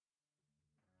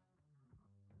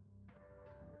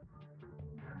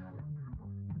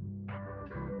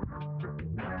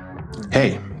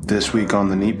Hey, this week on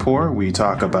the Neat Pour, we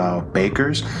talk about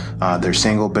Baker's, their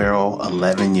single barrel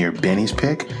 11-year Benny's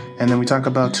pick, and then we talk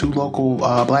about two local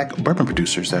black bourbon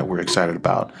producers that we're excited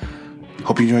about.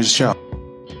 Hope you enjoy the show.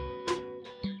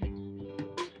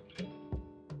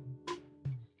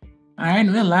 All right,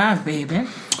 we're live, baby.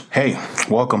 Hey,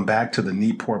 welcome back to the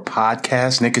Neat Pour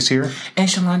podcast. Nick is here. And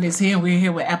Chalonda is here. We're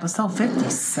here with episode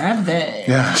 57.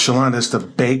 Yeah, Chalonda, it's the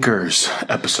Baker's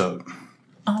episode.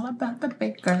 All about the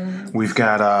Baker. We've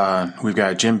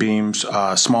got Jim Beam's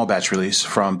small batch release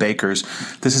from Baker's.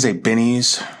 This is a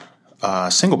Benny's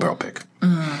single barrel pick.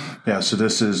 Yeah, so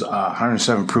this is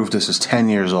 107 proof. This is 10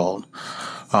 years old,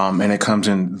 and it comes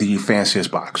in the fanciest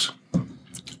box.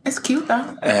 It's cute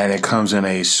though, and it comes in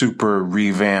a super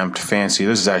revamped fancy.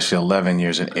 This is actually 11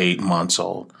 years and 8 months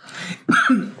old.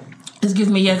 Excuse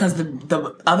me, yeah, because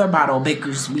the other bottle of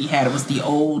Baker's we had was the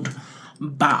old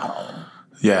bottle.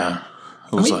 Yeah.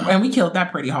 And we killed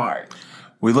that pretty hard.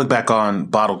 We look back on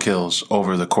bottle kills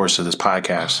over the course of this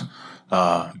podcast.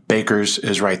 Baker's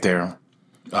is right there.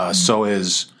 So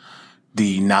is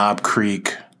the Knob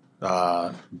Creek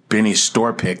Benny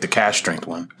store pick, the cash strength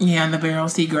one. Yeah, and the barrel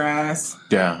seagrass.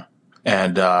 Yeah.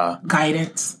 And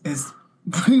Guidance is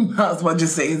pretty much what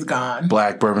just say is gone.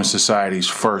 Black Bourbon Society's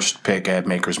first pick at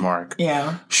Maker's Mark.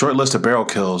 Yeah. Short list of barrel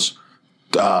kills.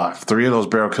 3 of those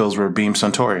barrel kills were Beam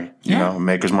Suntory, you know,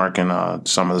 Maker's Mark and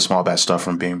some of the small batch stuff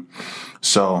from Beam.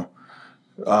 So,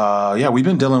 we've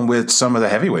been dealing with some of the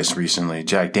heavyweights recently.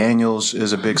 Jack Daniels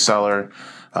is a big seller.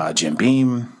 Jim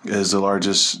Beam is the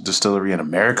largest distillery in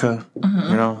America,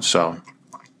 you know. So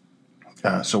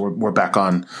we're back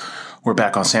on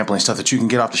sampling stuff that you can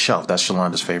get off the shelf. That's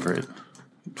Chalonda's favorite.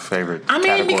 I mean,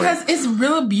 category. Because it's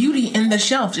real beauty in the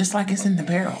shelf, just like it's in the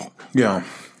barrel. Yeah.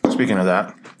 Speaking of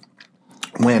that.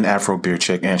 When Afro Beer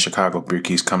Chick and Chicago Beer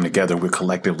Keys come together, we're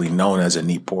collectively known as a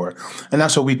Neat Pour. And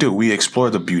that's what we do. We explore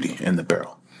the beauty in the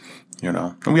barrel, you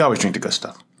know. And we always drink the good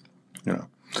stuff, you know.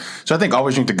 So I think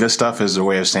always drink the good stuff is a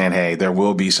way of saying, hey, there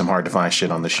will be some hard to find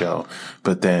shit on the show.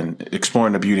 But then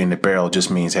exploring the beauty in the barrel just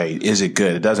means, hey, is it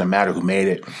good? It doesn't matter who made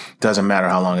it. It doesn't matter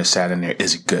how long it sat in there.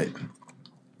 Is it good?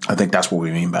 I think that's what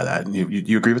we mean by that.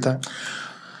 You agree with that?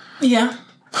 Yeah.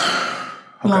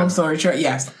 Okay. Long story short,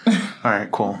 yes. All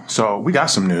right, cool. So we got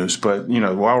some news, but, you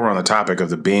know, while we're on the topic of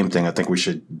the Beam thing, I think we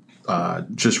should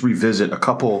just revisit a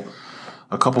couple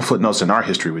footnotes in our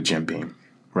history with Jim Beam,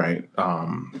 right?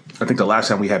 I think the last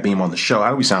time we had Beam on the show,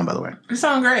 how do we sound, by the way? We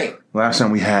sound great. Last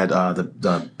time we had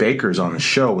the Bakers on the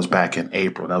show was back in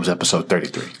April. That was episode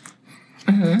 33.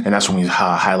 And that's when we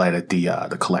highlighted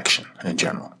the collection in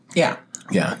general. Yeah.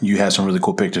 Yeah, you had some really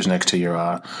cool pictures next to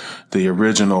your the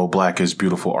original Black is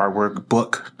Beautiful artwork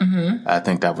book. I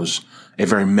think that was a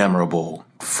very memorable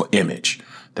image.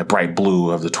 The bright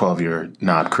blue of the 12-year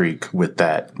Knob Creek with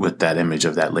that image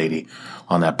of that lady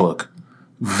on that book.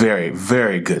 Very,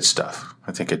 very good stuff.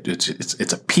 I think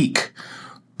it's a peak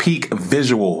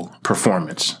visual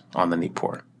performance on the Neat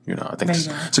Pour. You know, I think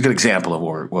it's a good example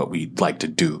of what we like to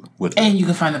do with. And you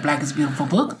can find the Black is Beautiful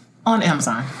book on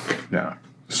Amazon. Yeah.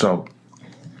 So.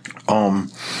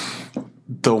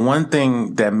 The one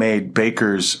thing that made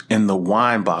Baker's in the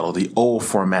wine bottle, the old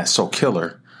format, so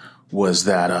killer was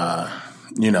that,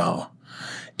 you know,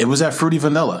 it was that fruity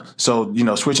vanilla. So, you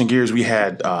know, switching gears, we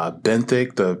had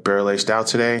Benthic, the barrel-aged stout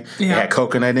today. Yeah. It had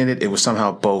coconut in it. It was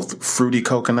somehow both fruity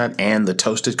coconut and the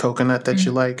toasted coconut that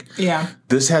you like. Yeah.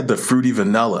 This had the fruity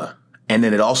vanilla, and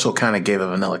then it also kind of gave a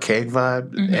vanilla cake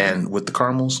vibe and with the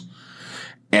caramels.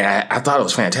 And I thought it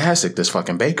was fantastic, this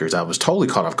fucking Baker's. I was totally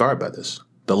caught off guard by this.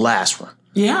 The last one.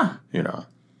 Yeah. You know.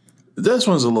 This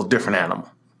one's a little different animal.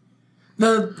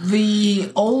 The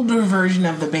older version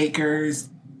of the Baker's,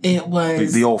 it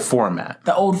was... The old format.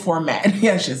 The old format,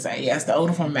 yeah, I should say. Yes, the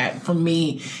older format. For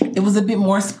me, it was a bit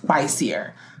more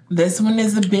spicier. This one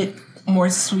is a bit more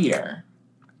sweeter.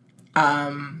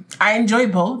 I enjoy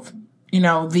both. You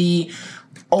know, the...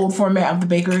 old format of the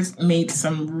Baker's made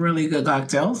some really good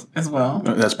cocktails as well.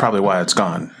 That's probably why it's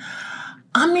gone.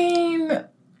 I mean,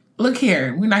 look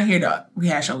here. We're not here to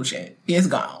rehash old shit. It's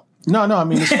gone. No, I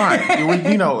mean, it's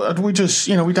fine. we just,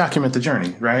 we document the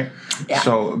journey, right? Yeah.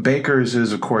 So Baker's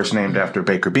is, of course, named after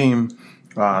Baker Beam.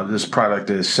 This product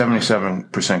is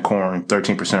 77% corn,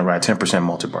 13% rye, 10%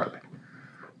 malted barley.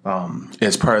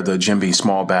 It's part of the Jim Beam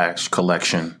small batch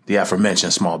collection, the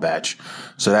aforementioned small batch.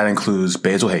 So that includes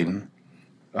Basil Hayden,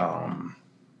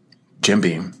 Jim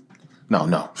Beam.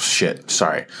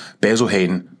 Sorry. Basil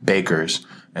Hayden, Baker's,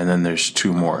 and then there's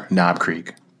 2 more, Knob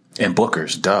Creek, and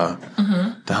Booker's. Duh.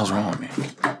 The hell's wrong with me?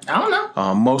 I don't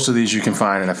know. Most of these you can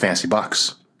find in a fancy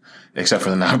box. except for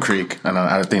the Knob Creek. And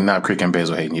I think Knob Creek and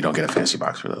Basil Hayden, you don't get a fancy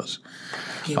box for those.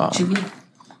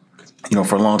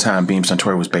 for a long time, Beam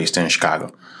Suntory was based in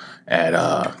Chicago at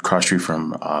cross street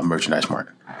from Merchandise Mart.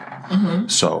 Mm-hmm.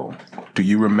 So, do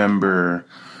you remember?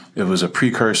 It was a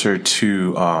precursor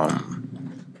to. I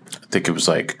think it was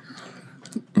like.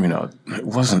 It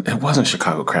wasn't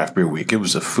Chicago Craft Beer Week. It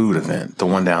was a food event, the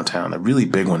one downtown, a really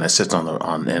big one that sits in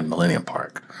Millennium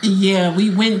Park. Yeah, we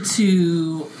went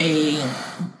to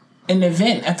an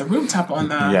event at the rooftop on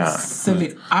the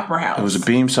Civic Opera House. It was a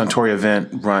Beam Suntory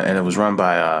event, and it was run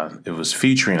by. It was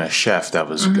featuring a chef that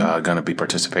was going to be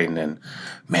participating in.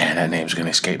 Man, that name's going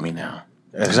to escape me now.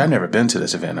 Because I've never been to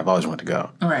this event. I've always wanted to go.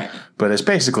 Right. But it's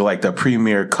basically like the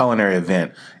premier culinary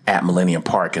event at Millennium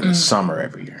Park in the summer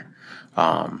every year.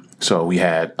 So we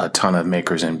had a ton of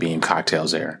makers and Beam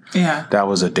cocktails there. Yeah. That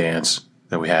was a dance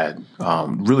that we had.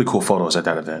 Really cool photos at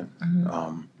that event.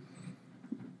 Mm-hmm.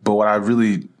 But what I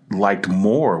really liked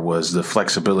more was the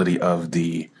flexibility of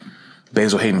the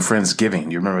Basil Hayden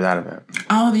Friendsgiving. You remember that event?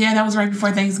 Oh, yeah. That was right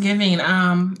before Thanksgiving.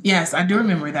 Yes, I do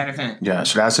remember that event. Yeah.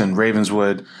 So that's in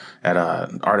Ravenswood at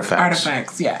Artifacts.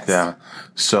 Artifacts, yes. Yeah.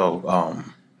 So,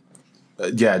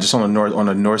 just on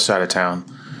the north side of town.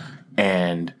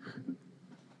 And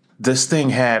this thing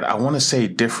had, I want to say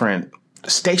different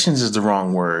stations is the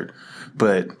wrong word,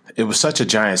 but it was such a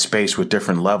giant space with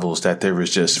different levels that there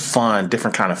was just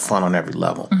different kind of fun on every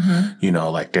level. Mm-hmm.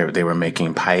 Like they were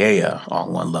making paella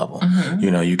on one level.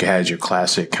 Mm-hmm. You had your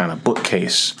classic kind of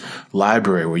bookcase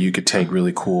library where you could take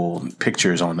really cool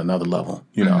pictures on another level,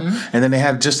 Mm-hmm. And then they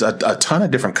had just a ton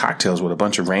of different cocktails with a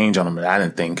bunch of range on them that I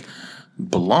didn't think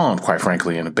belonged, quite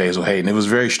frankly, in a Basil Hayden. It was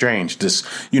very strange.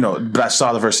 But I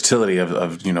saw the versatility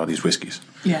of these whiskeys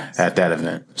at that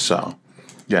event. So,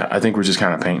 yeah, I think we're just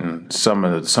kind of painting some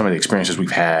of the experiences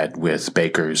we've had with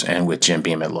Bakers and with Jim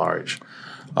Beam at large.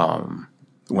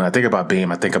 When I think about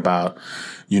Beam, I think about,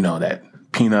 that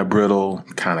peanut brittle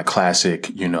kind of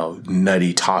classic,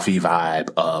 nutty toffee vibe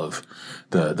of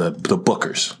the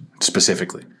Bookers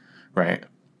specifically, right?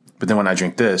 But then when I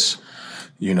drink this,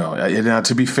 now,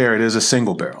 to be fair, it is a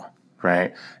single barrel,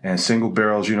 right? And single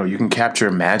barrels, you can capture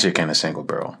magic in a single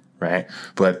barrel, right?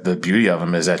 But the beauty of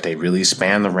them is that they really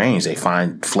span the range. They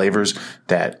find flavors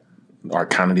that are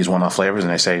kind of these one-off flavors,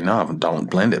 and they say, no,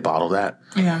 don't blend it, bottle that.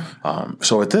 Yeah.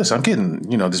 So with this, I'm getting,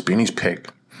 this Beanie's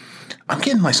Pick. I'm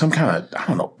getting like some kind of, I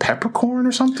don't know, peppercorn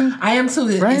or something. I am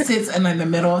too. Right? It sits in the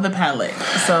middle of the palate.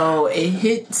 So it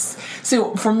hits.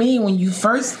 So for me, when you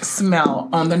first smell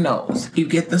on the nose, you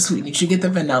get the sweetness, you get the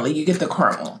vanilla, you get the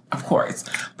caramel, of course.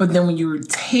 But then when you're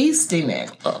tasting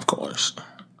it. Of course.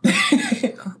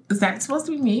 Is that supposed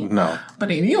to be me? No.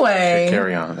 But anyway.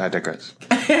 Carry on. I digress.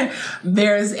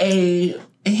 There's a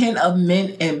hint of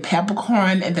mint and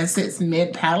peppercorn and that sits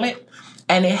mid-palate.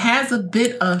 And it has a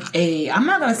bit of I'm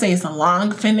not going to say it's a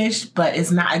long finish, but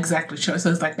it's not exactly short. So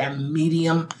it's like that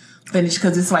medium finish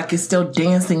because it's like it's still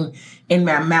dancing in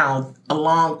my mouth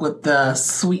along with the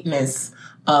sweetness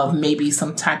of maybe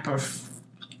some type of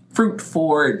fruit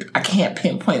forward. I can't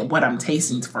pinpoint what I'm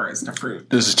tasting first, the fruit.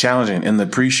 This is challenging. In the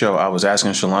pre-show, I was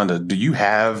asking Chalonda, do you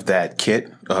have that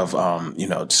kit of,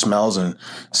 smells and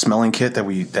smelling kit that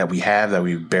we have that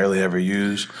we barely ever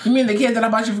use? You mean the kit that I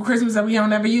bought you for Christmas that we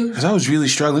don't ever use? Because I was really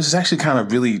struggling. This is actually kind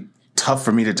of really tough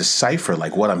for me to decipher,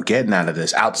 like, what I'm getting out of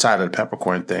this outside of the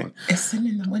peppercorn thing. It's sitting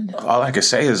in the window. All I could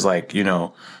say is, like,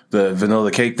 the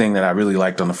vanilla cake thing that I really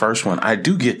liked on the first one, I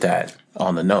do get that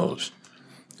on the nose.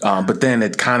 But then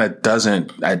it kind of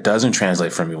doesn't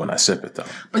translate for me when I sip it, though.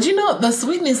 But the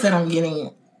sweetness that I'm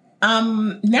getting,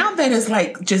 now that it's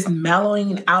like just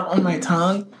mellowing out on my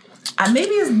tongue,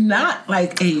 maybe it's not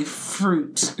like a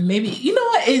fruit. Maybe,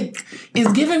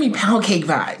 it's giving me pound cake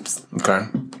vibes. Okay.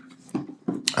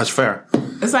 That's fair.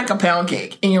 It's like a pound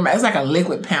cake in your mouth. It's like a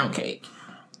liquid pound cake.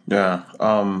 Yeah.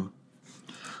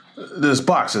 This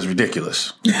box is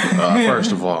ridiculous,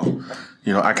 first of all.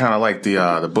 I kind of like the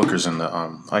Bookers and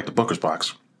I like the Bookers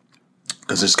box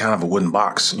because it's kind of a wooden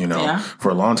box. For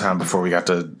a long time before we got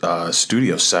the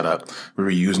studio set up, we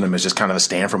were using them as just kind of a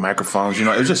stand for microphones. It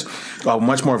was just a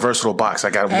much more versatile box.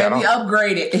 We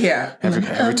upgraded, yeah.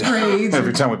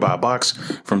 Every time we buy a box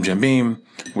from Jim Beam,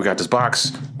 we got this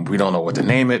box. We don't know what to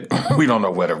name it. We don't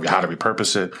know how to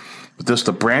repurpose it. But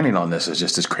the branding on this is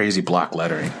just this crazy block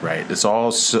lettering, right? It's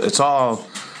all silver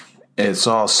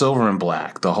and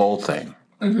black, the whole thing.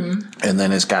 Mm-hmm. And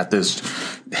then it's got this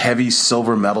heavy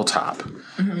silver metal top.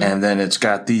 Mm-hmm. And then it's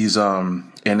got these,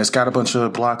 and it's got a bunch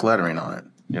of block lettering on it,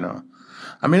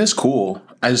 I mean, it's cool.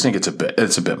 I just think it's a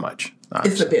bit much.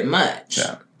 Honestly. It's a bit much.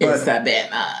 Yeah. It's a bit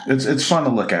much. It's fun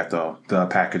to look at, though, the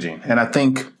packaging. And I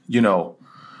think,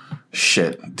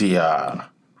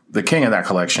 the king of that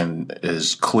collection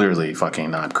is clearly fucking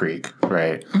Knob Creek,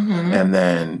 right? Mm-hmm. And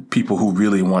then people who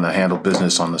really want to handle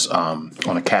business on this on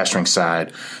a cash drink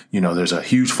side, there's a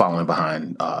huge following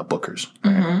behind Booker's,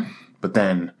 right? Mm-hmm. But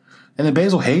then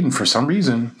Basil Hayden, for some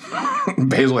reason,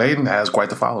 Basil Hayden has quite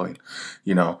the following,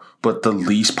 But the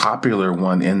least popular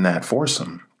one in that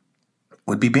foursome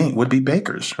would be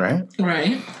Baker's, right?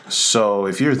 Right. So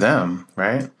if you're them,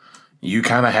 right, you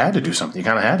kind of had to do something. You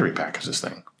kind of had to repackage this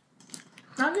thing.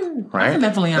 I can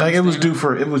definitely understand. Like it was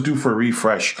due for a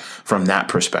refresh from that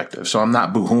perspective. So I'm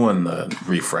not boohooing the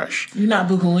refresh. You're not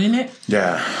boohooing it?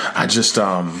 Yeah, I just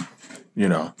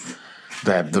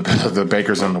that the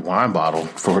Baker's on the wine bottle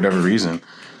for whatever reason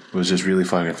was just really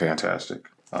fucking fantastic.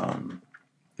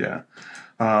 Yeah.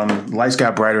 Lights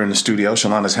got brighter in the studio.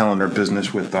 Chalonda's handling her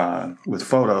business with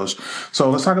photos. So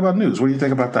let's talk about news. What do you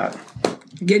think about that?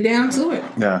 Get down to it.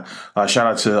 Yeah. Shout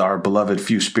out to our beloved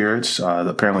Few Spirits.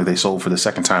 Apparently they sold for the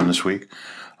second time this week.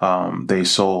 They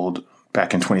sold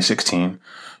back in 2016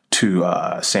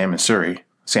 to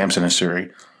Samson and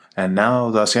Surrey. And now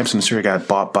the Samson and Surrey got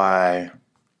bought by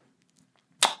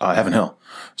Heaven Hill.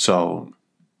 So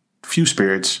Few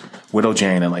Spirits, Widow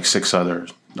Jane, and like 6 other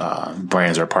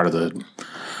brands are part of the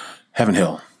Heaven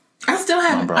Hill. I still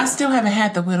haven't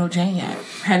had the Widow Jane yet.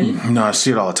 Have you? No, I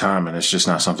see it all the time, and it's just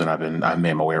not something I've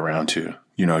made my way around to.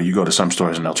 You go to some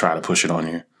stores and they'll try to push it on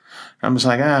you. I'm just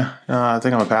like, I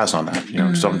think I'm gonna pass on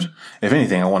that. So if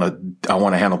anything, I want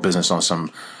to handle business on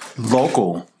some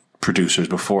local producers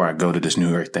before I go to this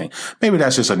New York thing. Maybe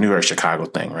that's just a New York Chicago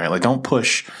thing, right? Like, don't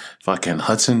push fucking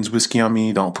Hudson's whiskey on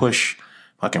me. Don't push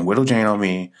fucking Widow Jane on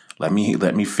me. Let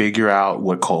me figure out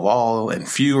what Koval and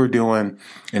Few are doing,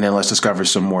 and then let's discover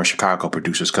some more Chicago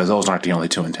producers, because those aren't the only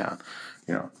 2 in town.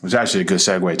 It was actually a good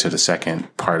segue to the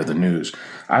second part of the news.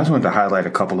 I just wanted to highlight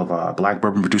a couple of black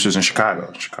bourbon producers in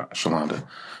Chicago. Chalonda.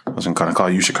 I wasn't going to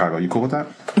call you Chicago. You cool with that?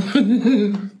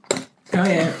 Go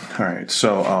ahead. All right.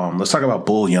 So let's talk about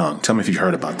Bull Young. Tell me if you've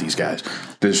heard about these guys.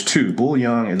 There's 2, Bull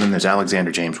Young, and then there's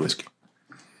Alexander James Whiskey.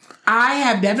 I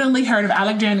have definitely heard of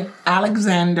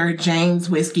Alexander James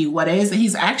Whiskey. What is it?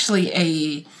 He's actually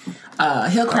a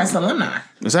Hillcrest alumni.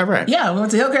 Is that right? Yeah, we went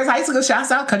to Hillcrest High School.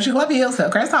 Shouts out Country Club Hills,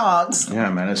 Hillcrest Hogs.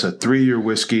 Yeah, man. It's a 3-year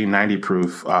whiskey, 90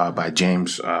 proof by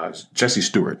James. Jesse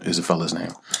Stewart is the fella's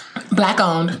name. Black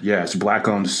owned. Yeah, it's black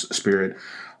owned spirit.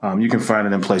 You can find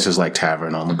it in places like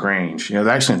Tavern on LaGrange. They're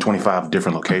actually in 25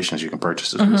 different locations you can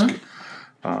purchase this whiskey.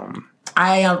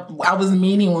 I was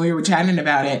meeting when we were chatting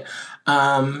about it.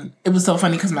 It was so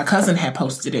funny because my cousin had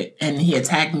posted it and he had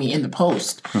tagged me in the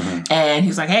post, and he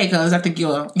was like, "Hey, cuz I think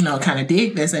you'll, kind of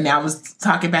dig this." And I was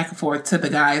talking back and forth to the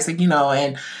guys, like,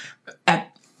 and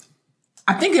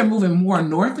I think they're moving more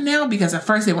north now, because at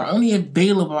first they were only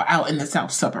available out in the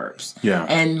south suburbs. Yeah.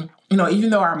 And, even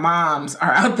though our moms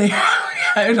are out there,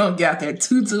 I don't get out there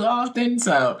too often.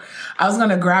 So I was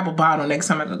going to grab a bottle next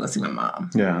time I go see my mom.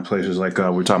 Yeah. Places like,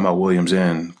 we're talking about Williams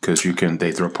Inn, because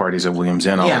they throw parties at Williams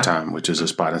Inn all the time, which is a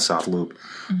spot in South Loop.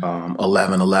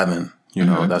 1111,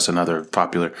 that's another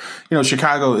popular,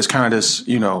 Chicago is kind of this,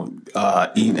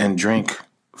 eat and drink.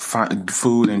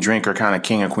 Food and drink are kind of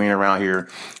king and queen around here.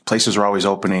 Places are always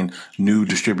opening. New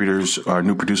distributors or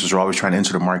new producers are always trying to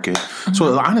enter the market.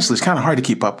 So honestly, it's kind of hard to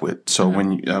keep up with. So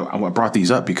when I brought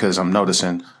these up, because I'm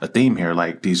noticing a theme here,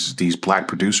 like these black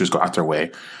producers go out their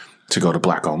way to go to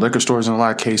black-owned liquor stores in a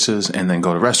lot of cases, and then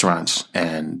go to restaurants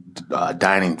and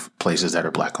dining places that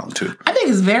are black-owned too. I think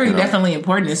it's very definitely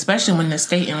important, especially when the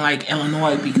state in like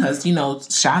Illinois, because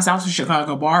shouts out to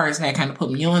Chicago bars that kind of put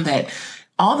me on that.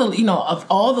 All the, of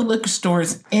all the liquor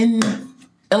stores in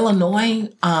Illinois,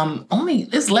 only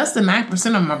it's less than 9% of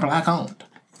them are black owned.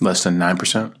 Less than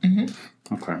 9%?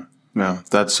 Mm-hmm. Okay. Yeah,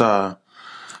 that's, and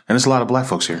there's a lot of black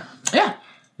folks here. Yeah.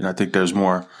 I think there's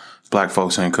more black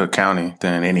folks in Cook County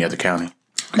than any other county.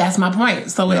 That's my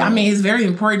point. So, it's very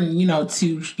important,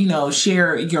 to,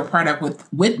 share your product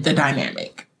with the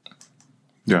dynamic.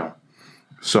 Yeah.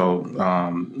 So,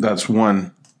 that's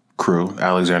one crew,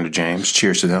 Alexander James.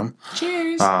 Cheers to them.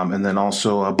 Cheers. And then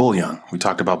also Bull Young. We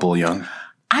talked about Bull Young.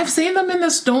 I've seen them in the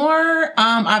store.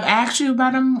 I've asked you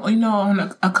about them,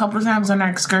 on a couple of times on our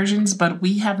excursions, but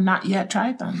we have not yet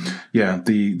tried them. Yeah,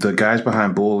 the guys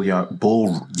behind Bull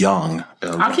Young.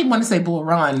 I keep wanting to say Bull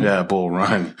Run. Yeah, Bull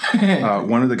Run.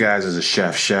 One of the guys is a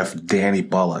Chef Danny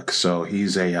Bullock. So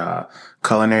he's a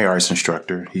culinary arts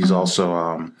instructor. He's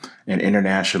also an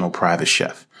international private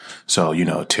chef. So,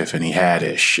 Tiffany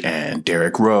Haddish and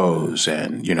Derek Rose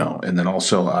and then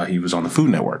also he was on the Food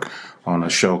Network on a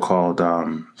show called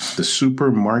The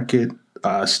Supermarket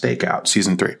Stakeout,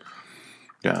 season 3.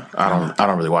 Yeah, I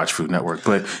don't really watch Food Network,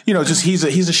 but just he's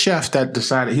a chef that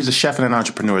decided he's a chef and an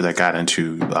entrepreneur that got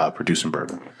into producing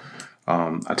bourbon.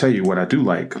 I tell you what I do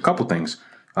like, a couple things.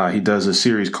 He does a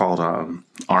series called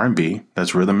R&B,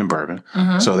 that's Rhythm and Bourbon.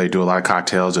 So they do a lot of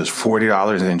cocktails. There's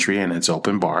 $40 entry, and it's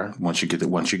open bar once you get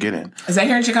in. Is that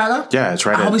here in Chicago? Yeah, it's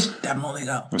right. I wish definitely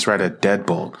go. It's right at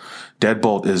Deadbolt.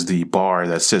 Deadbolt is the bar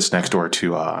that sits next door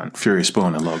to Furious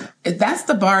Spoon and Logan. That's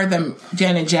the bar that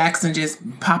Janet Jackson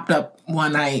just popped up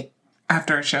one night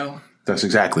after a show. That's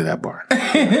exactly that bar.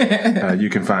 You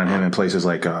can find him in places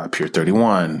like Pier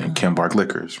 31 and Kim Bark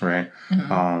Liquors, right?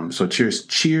 So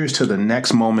cheers to the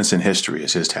next moments in history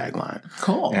is his tagline.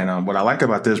 Cool. And what I like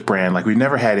about this brand, like we've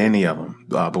never had any of them,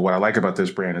 but what I like about this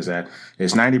brand is that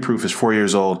it's 90 proof, it's 4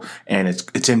 years old, and it's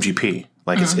MGP.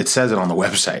 Like it says it on the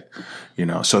website,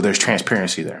 so there's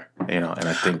transparency there, and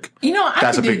I think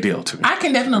that's a big deal to me. I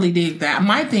can definitely dig that.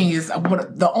 My thing is,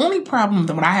 the only problem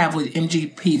that I have with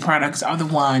MGP products are the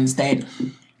ones that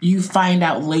you find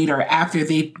out later after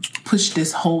they push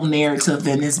this whole narrative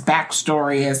and this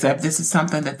backstory as if this is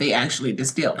something that they actually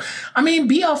distilled. I mean,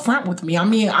 be upfront with me. I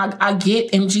mean, I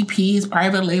get MGP's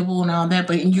private label and all that,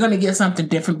 but you're going to get something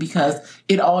different because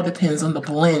it all depends on the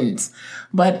blends.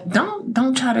 But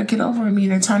don't try to get over me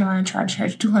and turn around and try to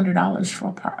charge $200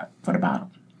 for the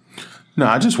bottle. No,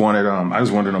 I just wanted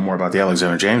to know more about the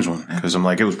Alexander James one because I'm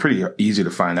like, it was pretty easy to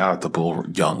find out the Bull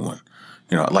Young one,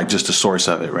 like just the source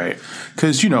of it, right?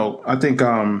 Because I think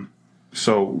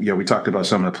we talked about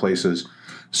some of the places,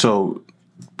 some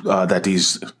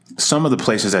of the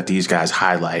places that these guys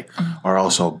highlight are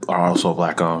also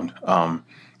Black owned,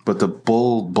 but the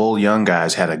Bull Young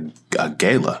guys had a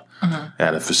gala.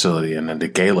 At a facility, and then the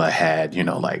gala had,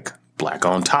 like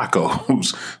Black-owned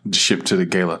tacos shipped to the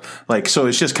gala. Like, so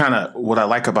it's just kind of what I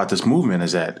like about this movement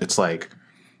is that it's like,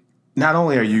 not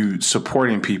only are you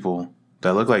supporting people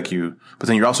that look like you, but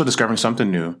then you're also discovering something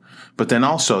new. But then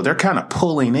also they're kind of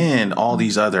pulling in all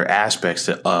these other aspects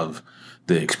of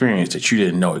the experience that you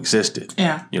didn't know existed.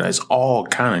 Yeah. It's all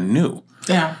kind of new.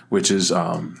 Yeah. Which is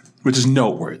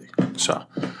noteworthy. So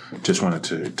just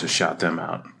wanted to shout them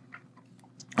out.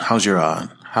 How's your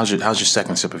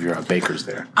second sip of your Baker's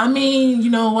there? I mean, you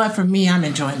know what? For me, I'm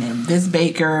enjoying it. This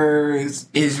Baker's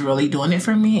is really doing it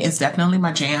for me. It's definitely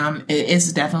my jam.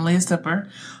 It's definitely a sipper.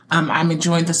 I'm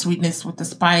enjoying the sweetness with the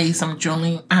spice. I'm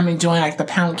enjoying like the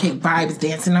pound cake vibes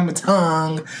dancing on my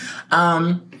tongue.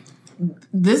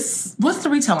 What's the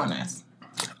retail on this?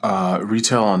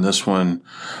 Retail on this one,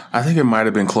 I think it might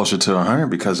have been closer to 100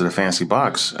 because of the fancy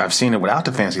box. I've seen it without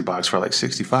the fancy box for like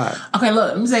 65. Okay,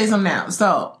 look, let me say something now.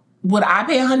 So, would I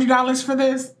pay $100 for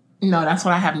this? No, that's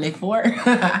what I have Nick for.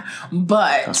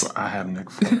 But that's what I have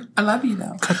Nick for. I love you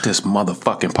though. Cut this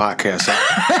motherfucking podcast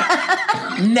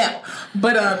out. No,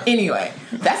 but anyway,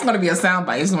 that's going to be a soundbite.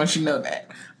 I just want you to know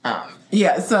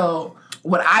that. So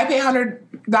would I pay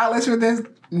 $100 for this?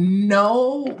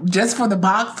 No, just for the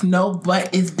box, no,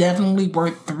 but it's definitely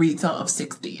worth the retail of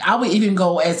 $60. I would even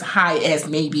go as high as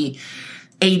maybe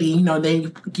 $80.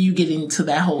 Then you get into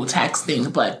that whole tax thing,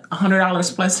 but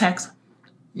 $100 plus tax,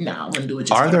 no, I wouldn't do it.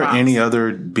 Are there any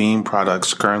other Beam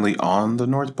products currently on the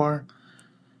North Bar?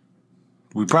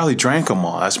 We probably drank them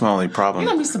all. That's my only problem.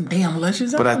 You're gonna be some damn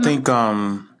luscious. But I think,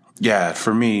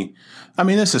 for me, I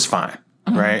mean, this is fine,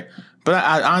 right? But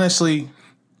I honestly.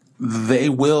 They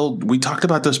will, we talked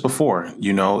about this before,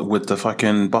 with the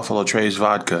fucking Buffalo Trace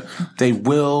vodka. They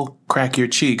will crack your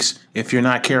cheeks if you're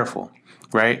not careful,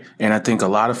 right? And I think a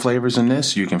lot of flavors in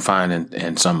this you can find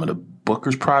in some of the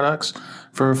Booker's products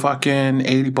for fucking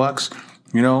 $80,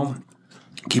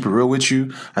 Keep it real with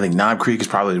you. I think Knob Creek is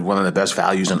probably one of the best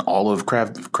values in all of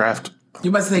craft.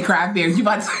 You about to say craft beer. You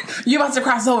about to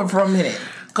cross over for a minute.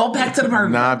 Go back to the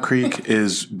bourbon. Knob Creek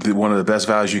is one of the best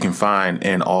values you can find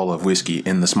in all of whiskey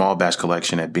in the small batch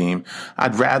collection at Beam.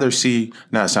 I'd rather see,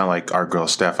 not sound like our girl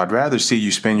Steph, I'd rather see you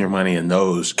spend your money in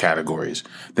those categories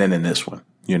than in this one,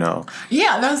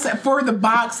 Yeah, that's for the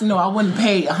box. No, I wouldn't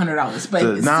pay $100, but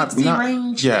the 60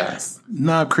 range, yes.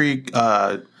 Knob Creek,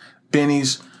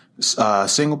 Benny's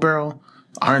single barrel,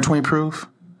 120 proof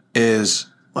is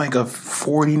like a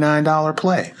 $49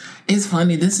 play. It's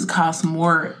funny. This costs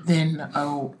more than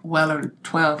a Weller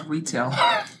 12 retail.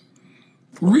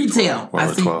 Retail.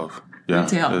 Weller 12.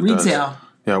 Yeah. Retail.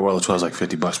 Yeah, Weller 12 is like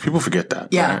 $50. People forget that.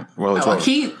 Yeah. Right? Weller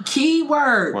 12. Key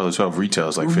word. Weller 12 retail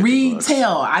is like $50. Retail.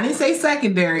 I didn't say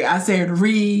secondary. I said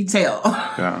retail.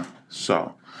 Yeah.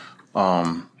 So,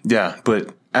 but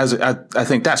I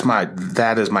think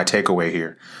that is my takeaway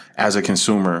here. As a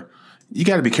consumer, you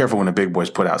got to be careful when the big boys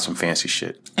put out some fancy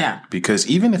shit. Yeah. Because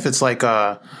even if it's like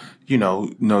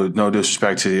no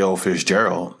disrespect to the Old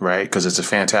Fitzgerald, right? Because it's a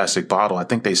fantastic bottle. I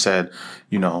think they said,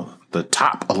 the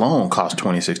top alone cost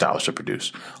 $26 to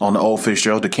produce. On the Old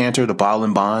Fitzgerald decanter, the Bottle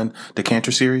and Bond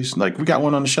decanter series, like we got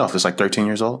one on the shelf. It's like 13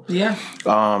 years old. Yeah.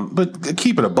 But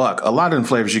keep it a buck. A lot of them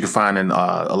flavors you can find in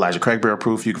Elijah Craig Barrel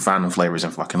Proof. You can find them flavors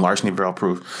in fucking Larceny Barrel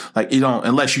Proof. Like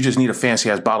unless you just need a fancy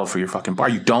ass bottle for your fucking bar,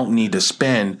 you don't need to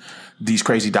spend these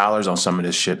crazy dollars on some of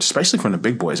this shit, especially from the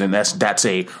big boys. And that's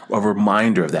a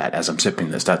reminder of that as I'm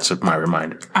sipping this. That's my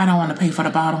reminder. I don't want to pay for the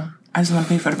bottle. I just want to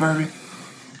pay for the bourbon.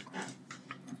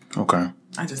 Okay.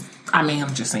 I'm just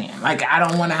saying. Like, I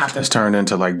don't want to have to. It's turned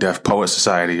into like Deaf Poet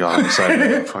Society all of a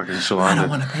sudden. Fucking Chalonda. I don't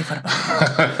want to pay for the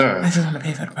bottle. I just want to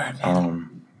pay for the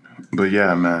bourbon. But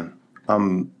yeah, man.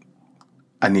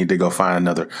 I need to go find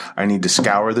another. I need to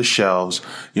scour the shelves.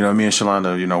 Me and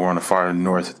Chalonda, we're on the far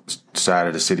north side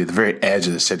of the city, the very edge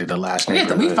of the city, the last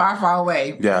neighborhood. We far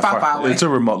away. Yeah, far away. It's a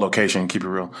remote location, keep it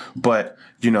real. But,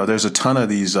 there's a ton of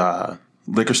these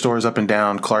liquor stores up and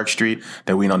down Clark Street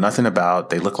that we know nothing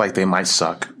about. They look like they might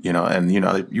suck, and,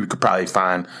 you could probably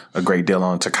find a great deal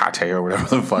on Tecate or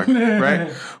whatever the fuck,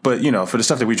 right? But, for the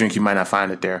stuff that we drink, you might not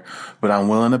find it there. But I'm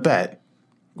willing to bet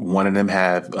one of them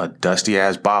have a dusty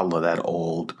ass bottle of that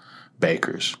old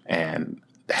Baker's, and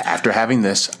after having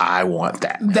this, I want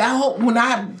that. When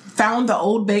I found the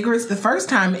old Baker's the first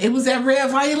time, it was at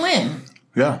Red Violin.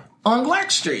 Yeah. On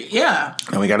Clark Street, yeah.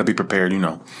 And we got to be prepared,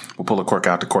 We'll pull a cork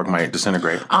out, the cork might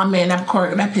disintegrate. Oh man,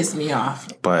 that pissed me off.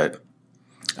 But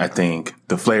I think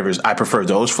the flavors, I prefer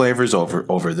those flavors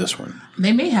over this one.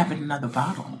 They may have it in another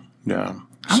bottle. Yeah.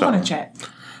 I'm gonna check.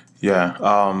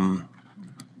 Yeah.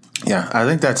 Yeah, I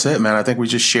think that's it, man. I think we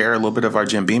just share a little bit of our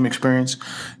Jim Beam experience,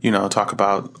 talk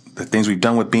about the things we've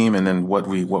done with Beam and then what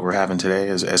we're having today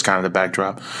as kind of the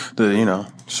backdrop.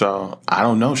 So I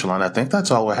don't know, Chalonda. I think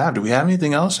that's all we have. Do we have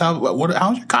anything else? How's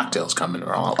your cocktails coming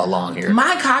along here?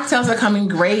 My cocktails are coming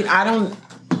great.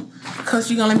 Because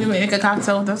you're going to let me make a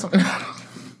cocktail with this one?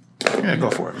 Yeah,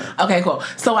 go for it, man. Okay, cool.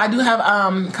 So I do have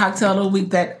cocktail of the week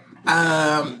that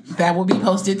will be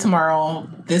posted tomorrow.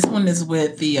 This one is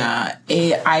with the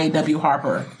AIW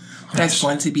Harper. That's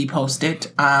going to be posted.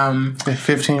 A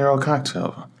 15-year-old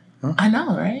cocktail. Huh? I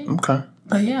know, right? Okay.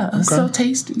 But yeah, it's so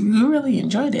tasty. You really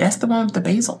enjoyed it. That's the one with the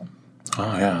basil.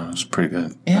 Oh, yeah. It's pretty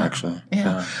good, actually.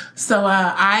 Yeah. So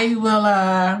I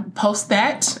will post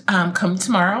that come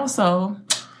tomorrow. So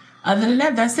other than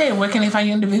that, that's it. Where can they find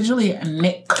you individually,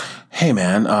 Nick? Hey,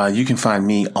 man, you can find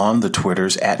me on the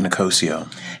Twitters at Nicosio.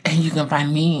 And you can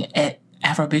find me at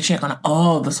Afro Big Check on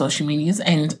all the social medias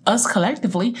and us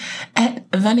collectively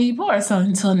at The Neighbor. So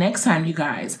until next time, you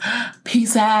guys,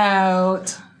 peace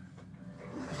out.